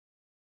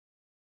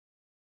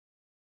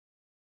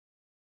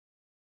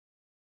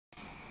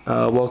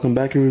Welcome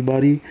back,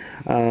 everybody.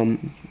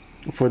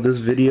 For this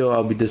video,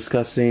 I'll be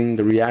discussing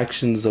the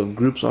reactions of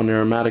groups on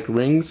aromatic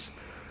rings,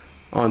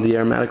 on the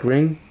aromatic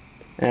ring,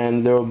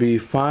 and there will be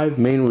 5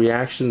 main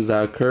reactions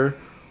that occur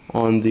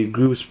on the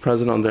groups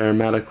present on the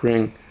aromatic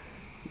ring.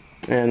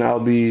 And I'll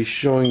be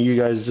showing you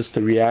guys just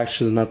the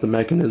reactions, not the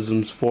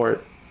mechanisms for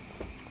it.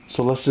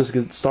 So let's just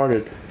get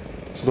started.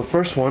 So the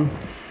first one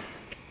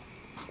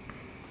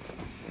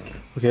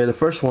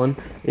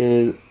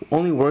is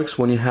only works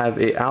when you have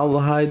a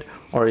aldehyde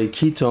or a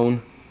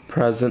ketone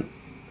present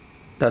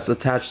that's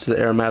attached to the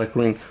aromatic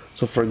ring.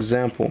 So for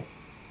example,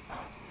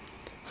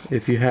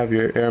 if you have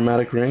your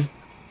aromatic ring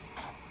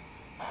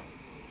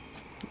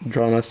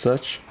drawn as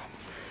such,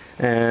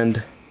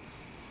 and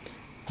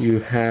you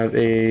have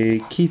a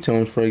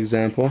ketone, for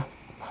example,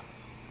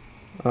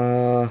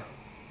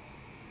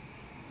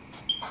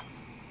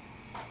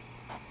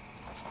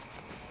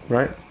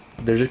 right,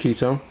 there's your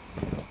ketone.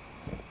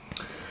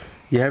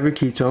 You have your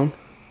ketone.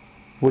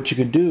 What you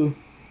could do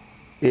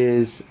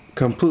is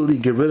completely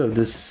get rid of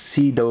this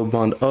C double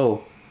bond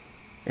O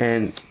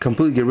and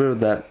completely get rid of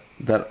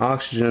that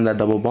oxygen and that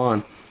double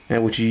bond.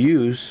 And what you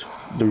use,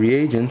 the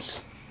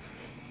reagents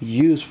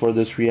used for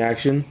this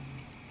reaction,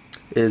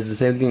 is the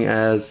same thing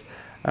as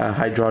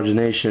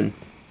hydrogenation.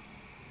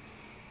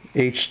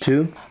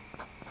 H2,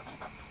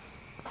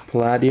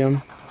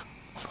 palladium,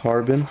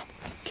 carbon,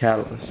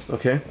 catalyst.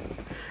 Okay,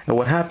 and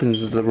what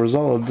happens is the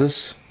result of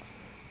this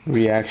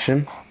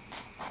reaction,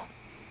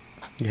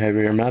 you have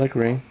your aromatic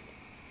ring,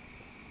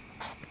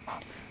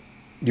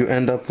 you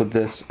end up with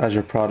this as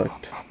your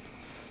product.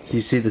 So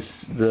you see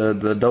this, the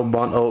double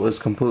bond O is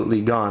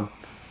completely gone,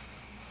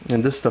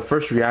 and this is the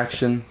first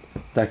reaction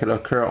that could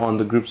occur on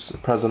the groups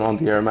present on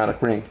the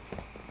aromatic ring.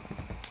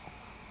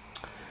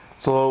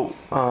 So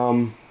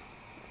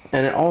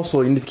and also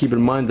you need to keep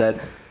in mind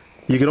that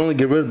you can only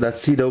get rid of that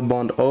C double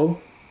bond O,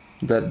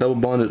 that double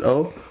bonded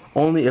O,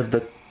 only if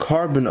the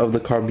carbon of the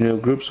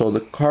carbonyl group, so the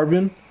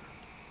carbon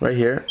right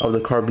here of the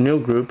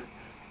carbonyl group,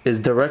 is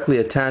directly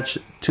attached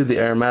to the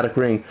aromatic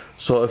ring.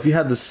 So if you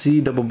had the C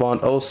double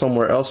bond O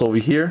somewhere else over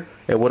here,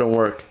 it wouldn't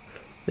work.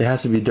 It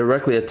has to be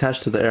directly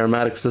attached to the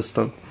aromatic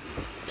system.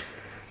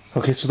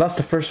 Okay, so that's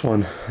the first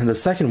one. And the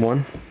second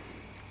one,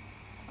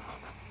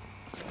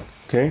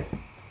 okay,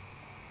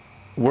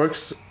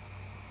 works.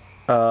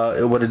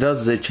 What it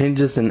does is it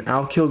changes an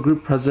alkyl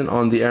group present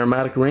on the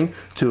aromatic ring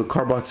to a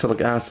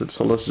carboxylic acid.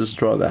 So let's just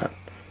draw that.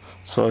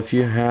 So if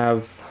you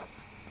have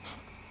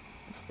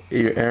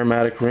your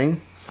aromatic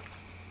ring,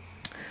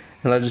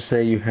 and let's just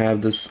say you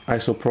have this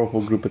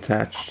isopropyl group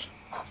attached,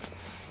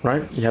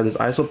 right? You have this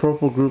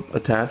isopropyl group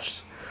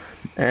attached,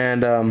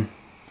 and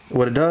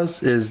what it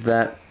does is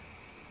that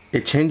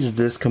it changes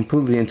this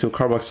completely into a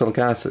carboxylic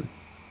acid.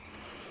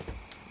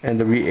 And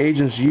the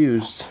reagents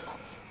used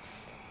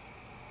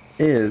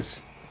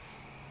is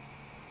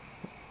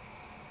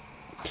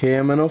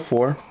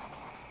KMnO4,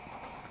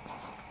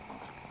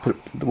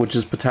 which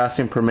is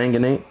potassium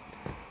permanganate,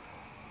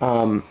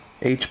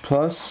 H+,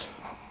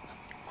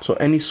 so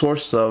any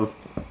source of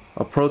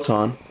a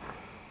proton,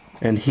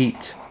 and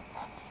heat.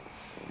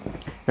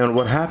 And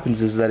what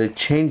happens is that it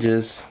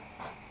changes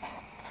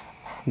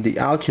the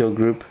alkyl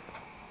group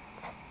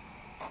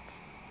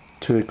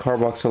to a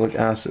carboxylic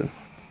acid.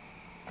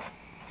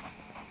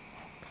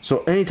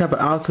 So any type of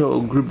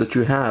alkyl group that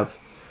you have,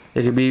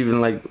 it could be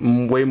even like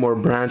way more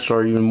branched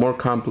or even more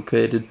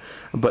complicated,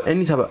 but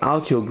any type of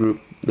alkyl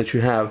group that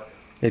you have,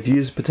 if you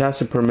use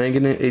potassium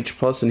permanganate,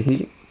 H+ and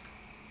heat,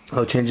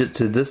 I'll change it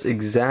to this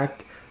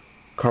exact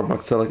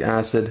carboxylic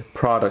acid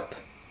product.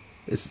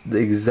 It's the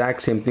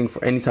exact same thing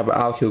for any type of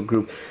alkyl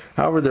group.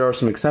 However, there are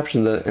some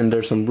exceptions, and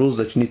there's some rules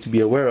that you need to be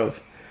aware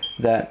of.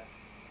 That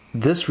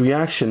this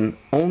reaction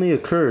only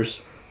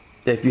occurs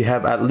if you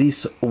have at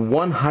least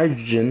one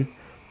hydrogen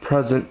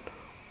present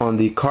on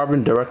the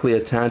carbon directly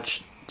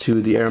attached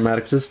to the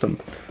aromatic system.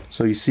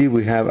 So you see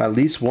we have at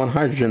least one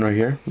hydrogen right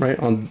here, right?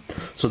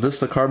 So this is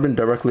the carbon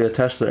directly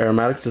attached to the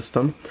aromatic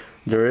system.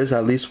 There is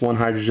at least one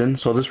hydrogen,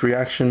 so this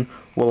reaction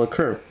will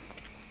occur.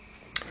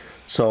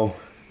 So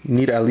you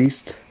need at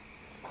least,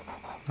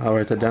 I'll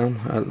write that down,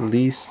 at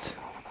least,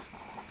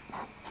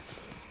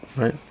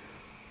 right,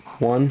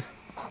 one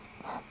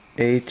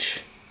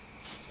H,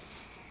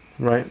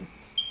 right,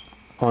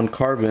 on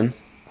carbon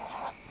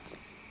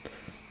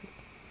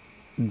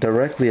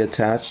directly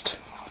attached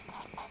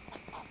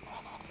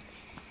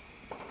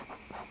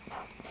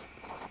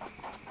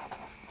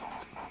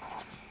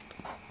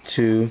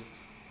to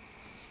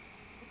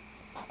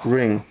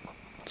ring,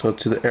 so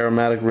to the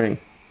aromatic ring.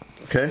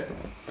 Okay,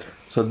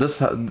 so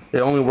this, it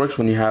only works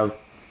when you have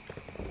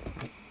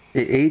a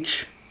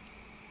H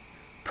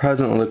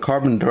present on the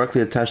carbon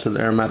directly attached to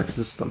the aromatic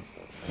system.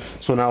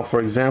 So now,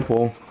 for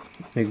example,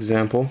 if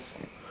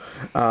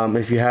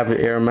you have an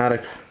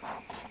aromatic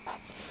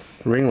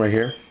ring right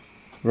here,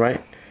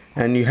 right,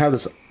 and you have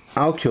this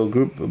alkyl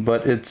group,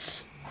 but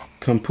it's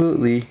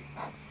completely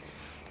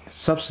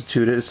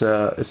substituted.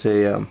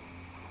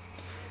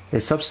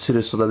 It's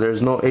substituted so that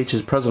there's no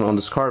H's present on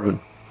this carbon.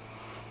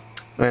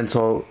 And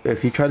so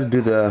if you try to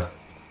do the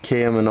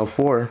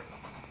KMNO4,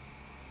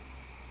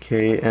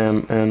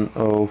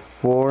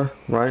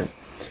 right?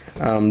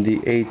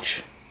 The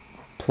H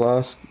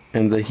plus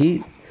and the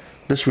heat,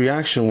 this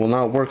reaction will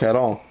not work at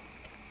all.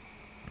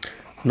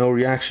 No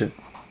reaction,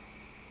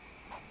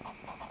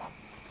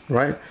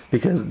 right?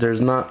 Because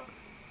there's not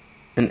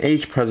an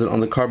H present on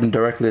the carbon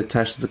directly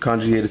attached to the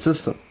conjugated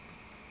system.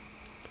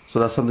 So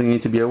that's something you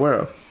need to be aware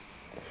of.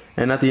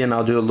 And at the end,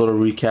 I'll do a little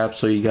recap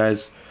so you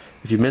guys,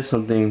 if you missed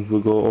something,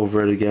 we'll go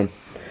over it again.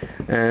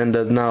 And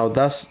now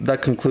that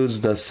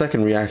concludes the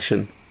second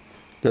reaction.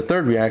 The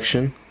third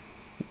reaction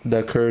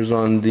that occurs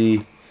on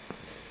the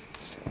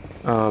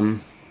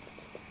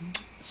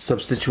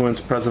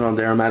substituents present on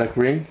the aromatic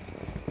ring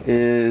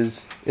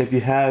is if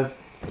you have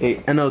a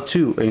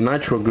NO2, a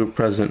nitro group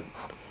present.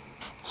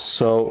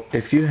 So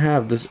if you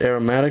have this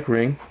aromatic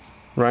ring,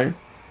 right,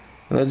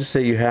 and let's just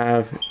say you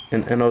have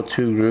an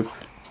NO2 group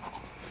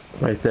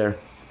right there,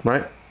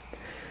 right,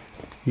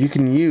 you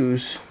can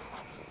use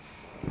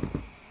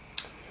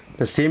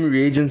the same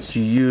reagents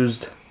you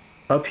used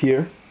up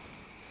here.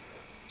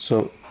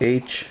 So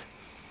H2,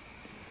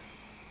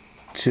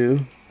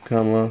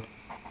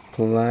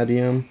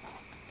 palladium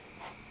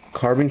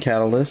carbon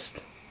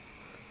catalyst,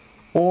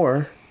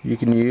 or you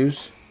can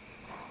use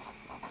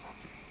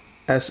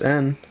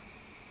SnCl2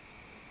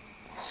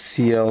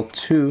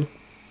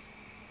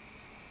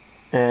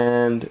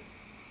 and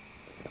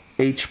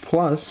H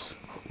plus,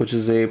 which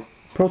is a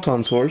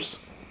proton source,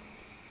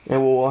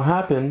 and what will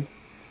happen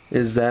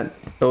is that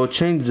it will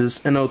change this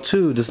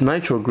NO2, this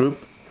nitro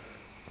group,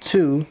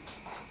 to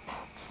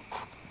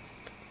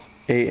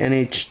a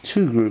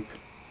NH2 group.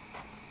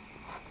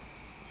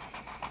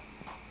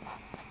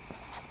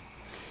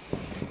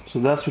 So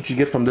that's what you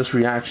get from this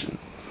reaction.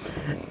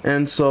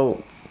 And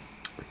so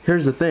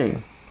here's the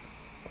thing.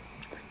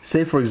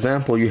 Say for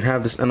example you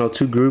have this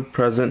NO2 group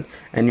present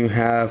and you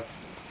have,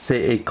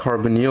 say, a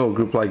carbonyl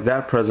group like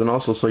that present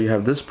also. So you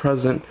have this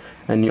present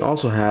and you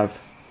also have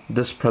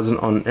this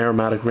present on an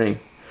aromatic ring.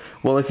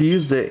 Well, if you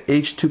use the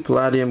H2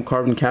 palladium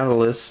carbon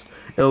catalyst,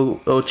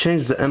 it'll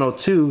change the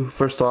NO2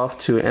 first off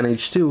to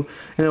NH2,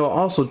 and it will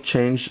also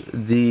change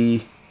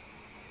the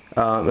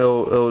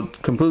it'll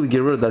completely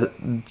get rid of that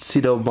C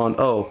double bond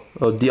O.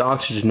 It'll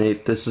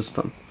deoxygenate the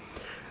system.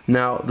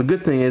 Now the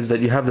good thing is that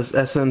you have this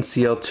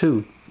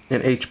SnCl2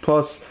 and H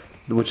plus,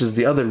 which is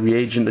the other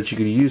reagent that you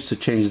could use to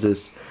change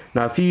this.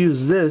 Now if you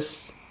use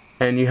this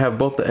and you have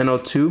both the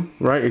NO2,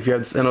 right? If you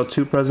have this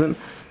NO2 present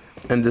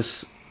and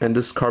this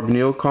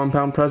carbonyl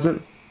compound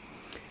present,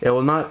 it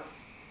will not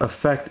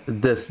affect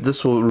this.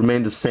 This will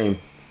remain the same.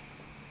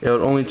 It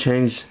will only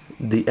change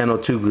the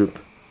NO2 group.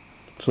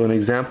 So an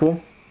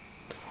example,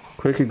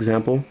 quick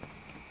example,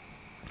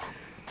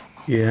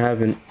 you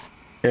have an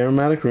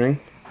aromatic ring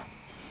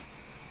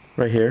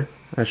right here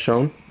as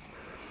shown.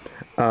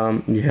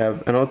 You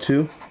have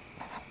NO2.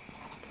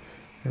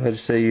 Let's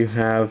just say you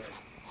have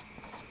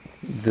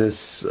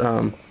this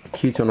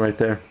ketone right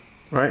there,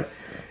 right?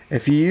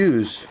 If you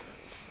use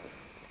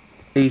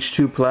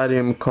H2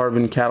 palladium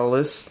carbon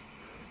catalyst,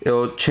 it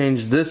will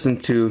change this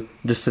into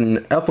just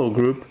an ethyl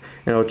group,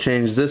 and it will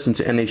change this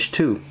into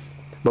NH2.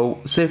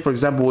 But say for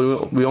example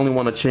we only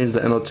want to change the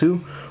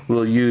NO2,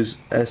 we'll use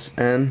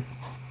SnCl2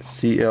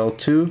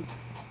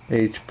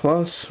 H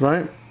plus,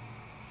 right?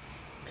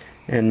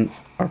 And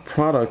our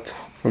product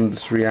from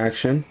this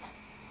reaction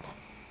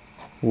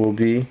will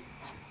be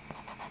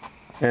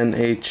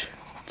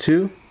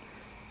NH2,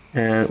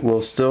 and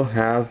we'll still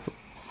have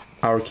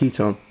our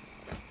ketone.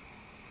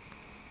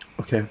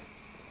 Okay,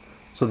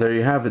 so there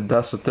you have it.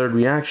 That's the third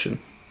reaction.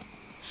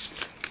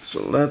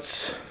 So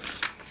let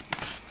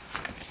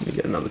me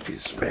get another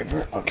piece of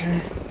paper.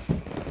 Okay,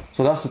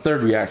 so that's the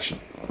third reaction.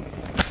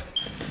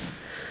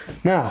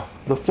 Now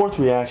the fourth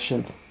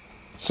reaction.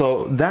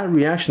 So that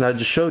reaction that I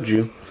just showed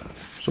you,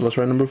 so let's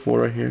write number 4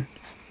 right here.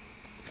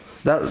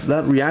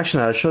 That reaction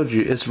that I showed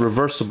you is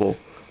reversible.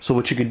 So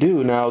what you could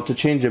do now to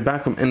change it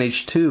back from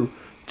NH2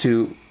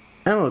 to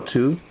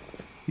NO2,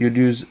 you'd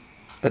use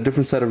a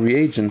different set of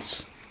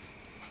reagents.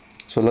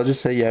 So let's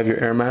just say you have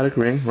your aromatic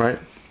ring, right?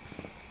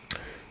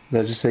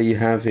 Let's just say you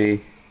have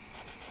a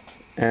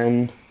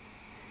NH2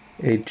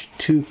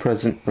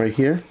 present right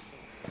here,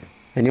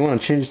 and you want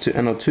to change it to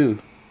NO2.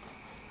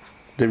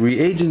 The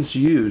reagents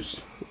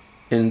used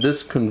in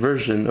this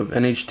conversion of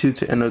NH2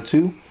 to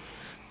NO2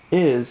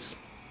 is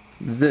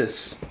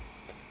this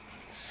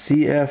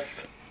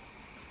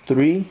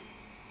CF3COOH,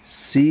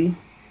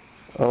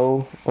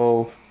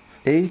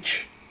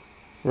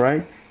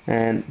 right?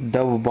 And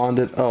double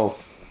bonded O.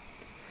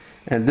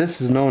 And this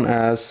is known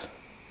as,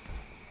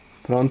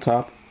 put on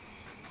top,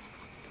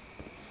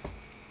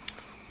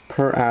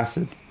 per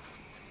acid.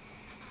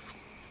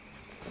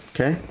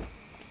 Okay?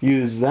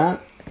 Use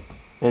that,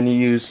 and you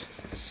use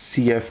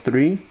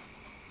CF3,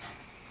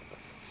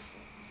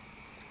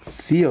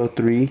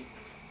 CO3H.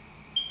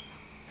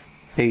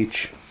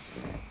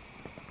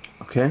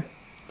 Okay?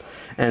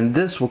 And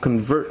this will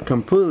convert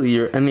completely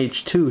your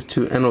NH2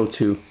 to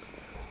NO2.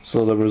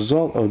 So the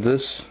result of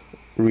this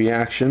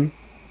reaction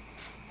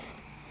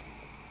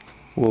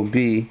will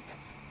be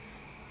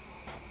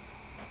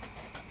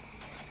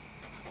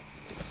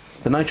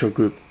the nitro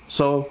group.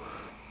 So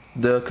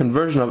the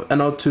conversion of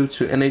NO2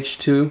 to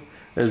NH2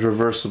 is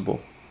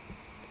reversible,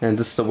 and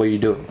this is the way you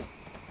do it.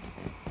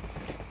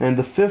 And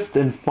the fifth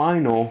and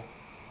final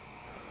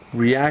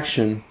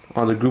reaction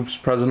on the groups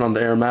present on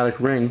the aromatic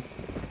ring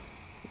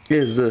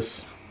is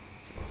this.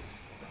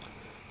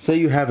 Say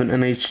you have an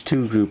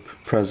NH2 group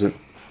present.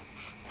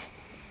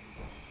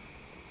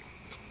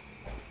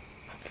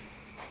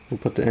 We'll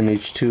put the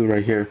NH2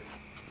 right here.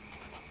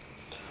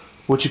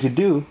 What you could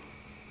do,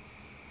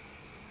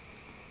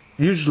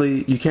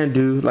 usually you can't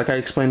do, like I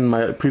explained in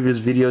my previous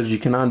videos, you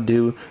cannot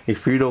do a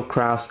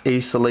Friedel-Crafts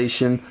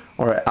acylation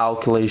or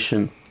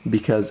alkylation,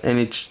 because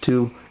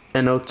NH2,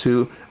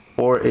 NO2,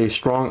 or a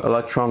strong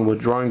electron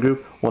withdrawing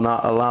group will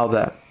not allow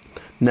that.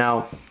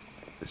 Now,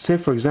 say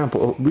for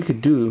example, we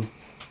could do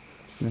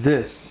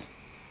this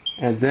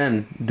and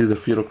then do the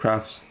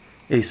Friedel-Crafts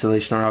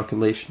acylation or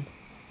alkylation.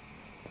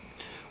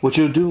 What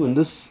you'll do in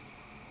this,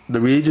 the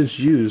reagents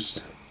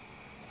used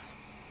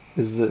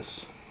is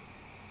this.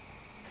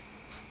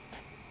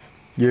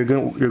 You're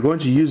going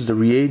to use the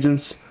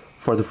reagents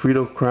for the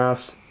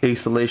Friedel-Crafts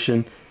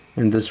acylation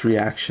in this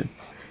reaction.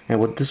 And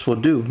what this will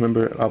do,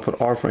 remember I'll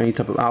put R for any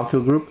type of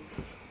alkyl group,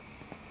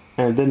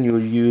 and then you'll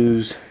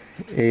use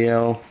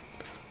AlCl3,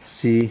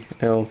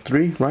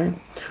 right?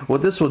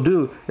 What this will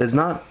do is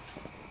not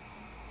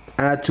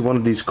add to one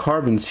of these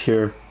carbons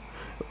here.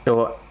 It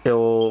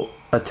will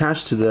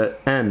attach to the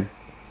N,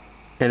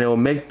 and it will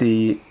make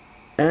the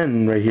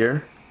N right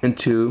here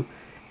into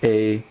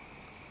a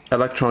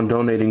electron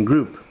donating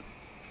group.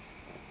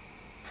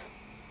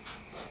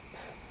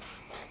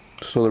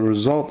 So the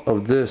result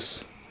of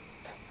this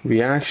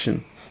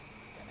reaction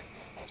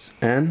is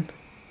N,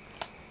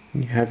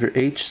 and you have your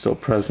H still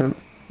present,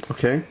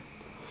 okay?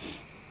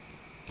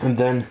 And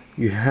then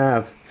you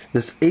have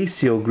this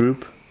acyl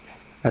group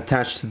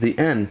attached to the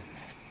N.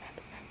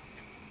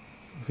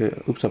 Okay,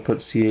 oops, I put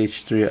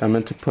CH3. I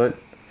meant to put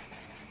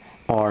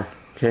R.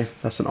 Okay,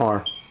 that's an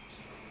R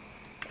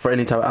for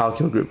any type of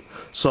alkyl group.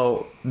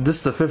 So this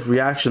is the fifth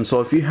reaction. So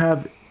if you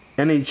have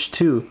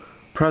NH2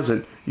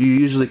 present, you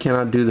usually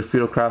cannot do the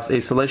Friedel-Crafts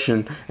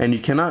acylation, and you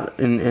cannot,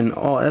 in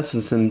all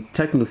essence and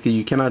technically,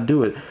 you cannot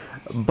do it.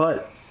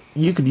 But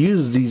you could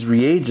use these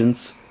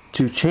reagents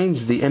to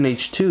change the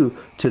NH2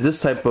 to this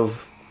type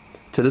of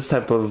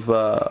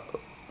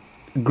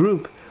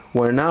group,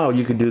 where now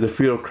you could do the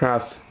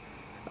Friedel-Crafts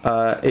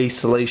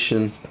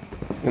acylation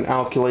and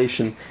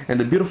alkylation. And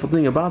the beautiful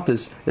thing about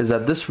this is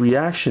that this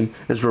reaction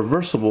is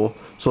reversible,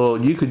 so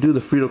you could do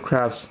the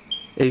Friedel-Crafts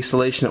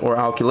acylation or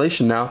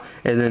alkylation now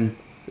and then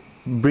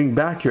bring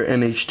back your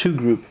NH2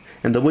 group.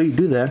 And the way you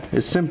do that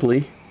is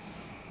simply,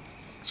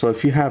 so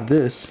if you have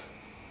this,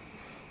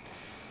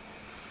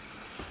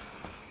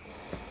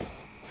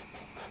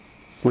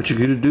 what you're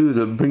going to do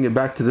to bring it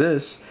back to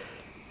this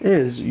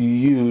is you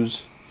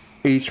use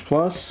H+,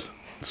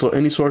 so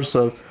any source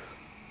of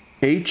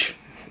H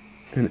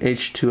and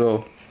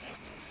H2O.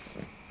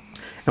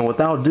 And what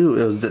that'll do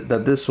is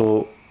that this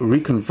will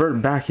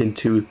reconvert back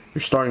into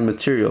your starting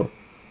material.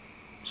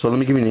 So let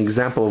me give you an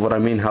example of what I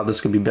mean, how this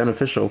could be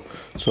beneficial.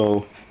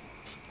 So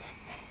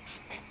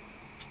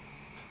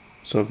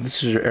if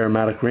this is your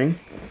aromatic ring,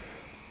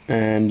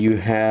 and you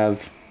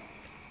have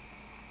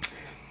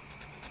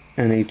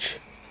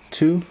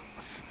NH2,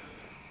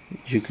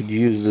 you could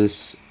use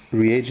this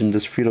reagent,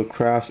 this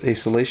Friedel-Crafts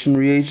acylation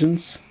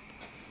reagents.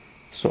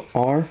 So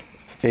R,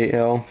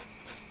 AlCl3,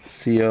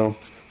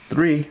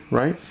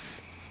 right?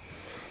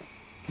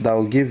 That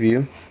will give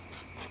you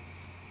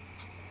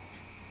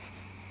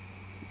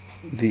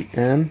the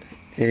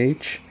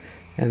NH,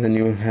 and then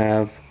you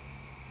have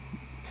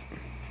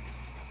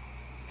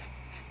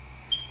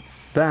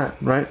that,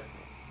 right?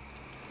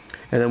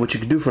 And then what you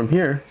can do from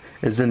here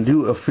is then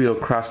do a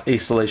Friedel-Crafts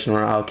acylation or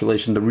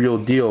alkylation, the real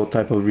deal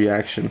type of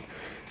reaction.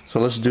 So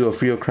let's do a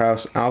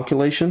Friedel-Crafts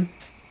alkylation,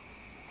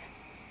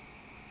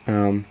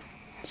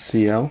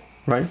 Cl,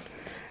 right?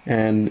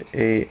 And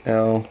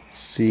AlCl3.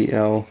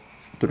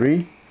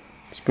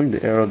 Let's bring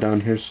the arrow down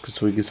here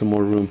so we get some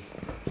more room.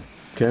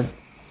 Okay.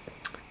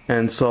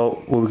 And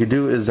so what we could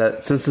do is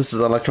that since this is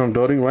electron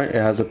donating, right, it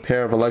has a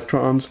pair of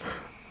electrons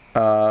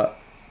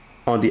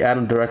on the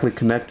atom directly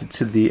connected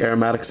to the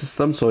aromatic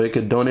system, so it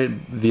could donate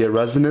via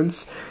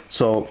resonance.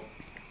 So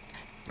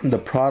the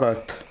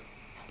product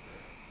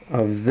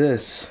of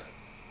this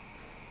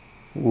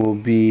will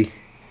be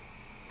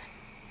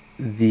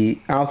the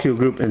alkyl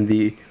group in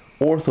the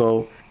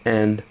ortho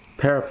and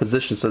para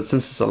position, so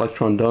since it's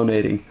electron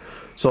donating.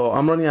 So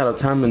I'm running out of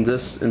time in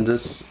this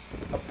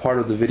part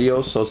of the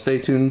video, so stay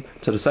tuned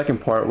to the second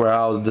part where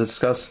I'll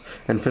discuss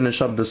and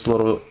finish up this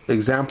little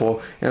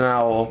example, and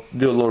I'll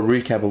do a little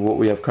recap of what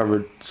we have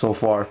covered so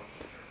far.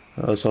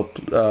 So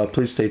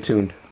please stay tuned.